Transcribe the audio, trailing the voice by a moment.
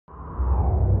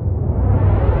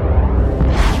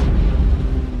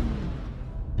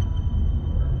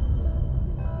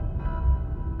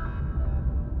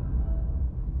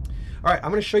All right,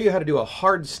 I'm going to show you how to do a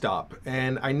hard stop.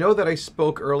 And I know that I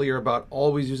spoke earlier about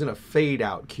always using a fade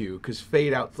out cue because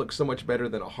fade out looks so much better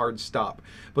than a hard stop.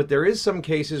 But there is some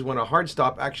cases when a hard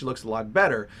stop actually looks a lot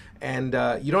better, and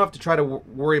you don't have to try to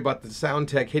worry about the sound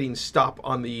tech hitting stop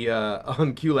on the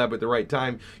on Qlab at the right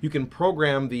time. You can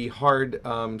program the hard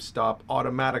stop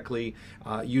automatically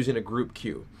using a group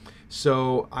cue.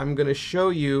 So I'm going to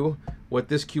show you what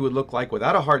this cue would look like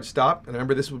without a hard stop. And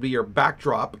remember, this would be your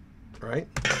backdrop, right?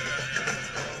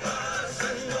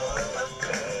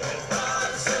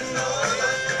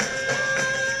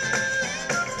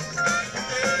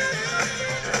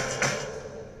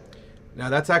 Now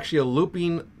that's actually a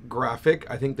looping graphic.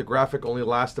 I think the graphic only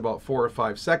lasts about 4 or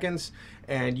 5 seconds,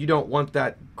 and you don't want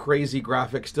that crazy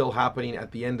graphic still happening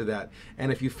at the end of that.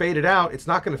 And if you fade it out, it's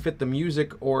not going to fit the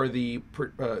music or the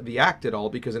act at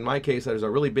all, because in my case there's a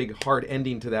really big hard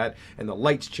ending to that, and the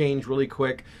lights change really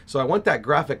quick. So I want that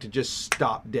graphic to just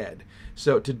stop dead.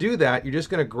 So to do that, you're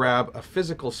just going to grab a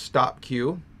physical stop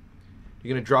cue.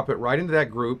 You're going to drop it right into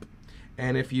that group.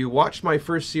 And if you watched my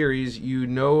first series, you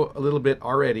know a little bit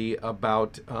already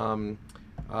about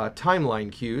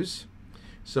timeline cues.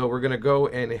 So we're going to go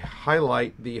and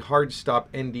highlight the hard stop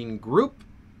ending group.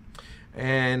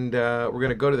 And we're going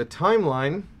to go to the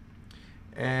timeline.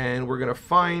 And we're going to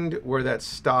find where that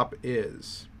stop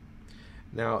is.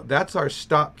 Now that's our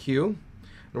stop cue.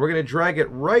 And we're going to drag it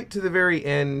right to the very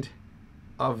end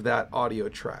of that audio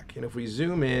track. And if we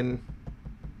zoom in,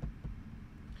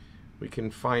 we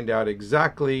can find out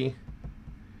exactly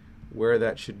where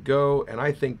that should go, and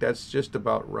I think that's just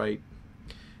about right.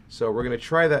 So we're going to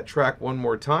try that track one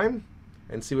more time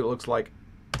and see what it looks like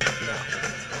now.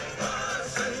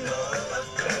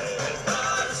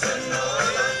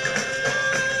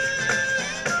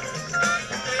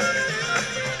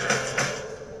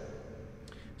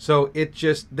 So it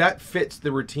just, that fits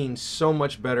the routine so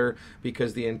much better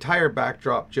because the entire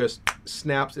backdrop just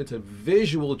snaps. It's a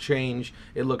visual change.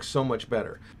 It looks so much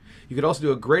better. You could also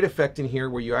do a great effect in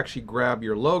here where you actually grab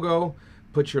your logo,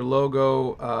 put your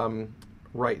logo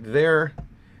right there,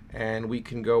 and we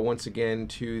can go once again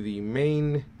to the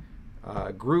main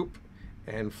group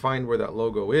and find where that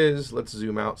logo is. Let's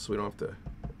zoom out so we don't have to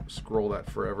scroll that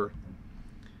forever.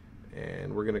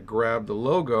 And we're going to grab the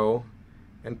logo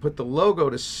and put the logo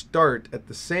to start at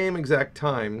the same exact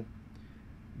time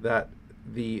that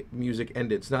the music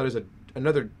ended. So now there's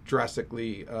another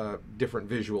drastically different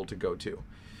visual to go to.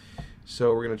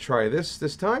 So we're going to try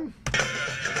this time.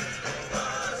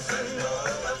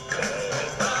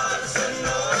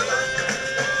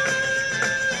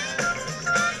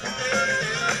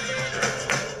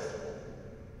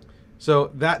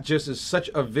 So that just is such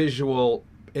a visual.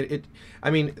 I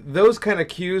mean, those kind of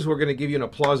cues were going to give you an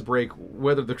applause break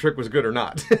whether the trick was good or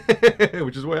not,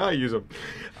 which is why I use them.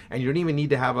 And you don't even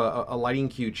need to have a lighting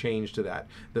cue change to that.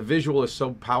 The visual is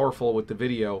so powerful with the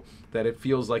video that it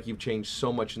feels like you've changed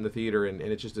so much in the theater, and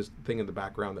it's just this thing in the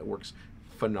background that works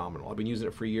phenomenal. I've been using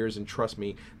it for years, and trust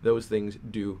me, those things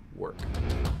do work.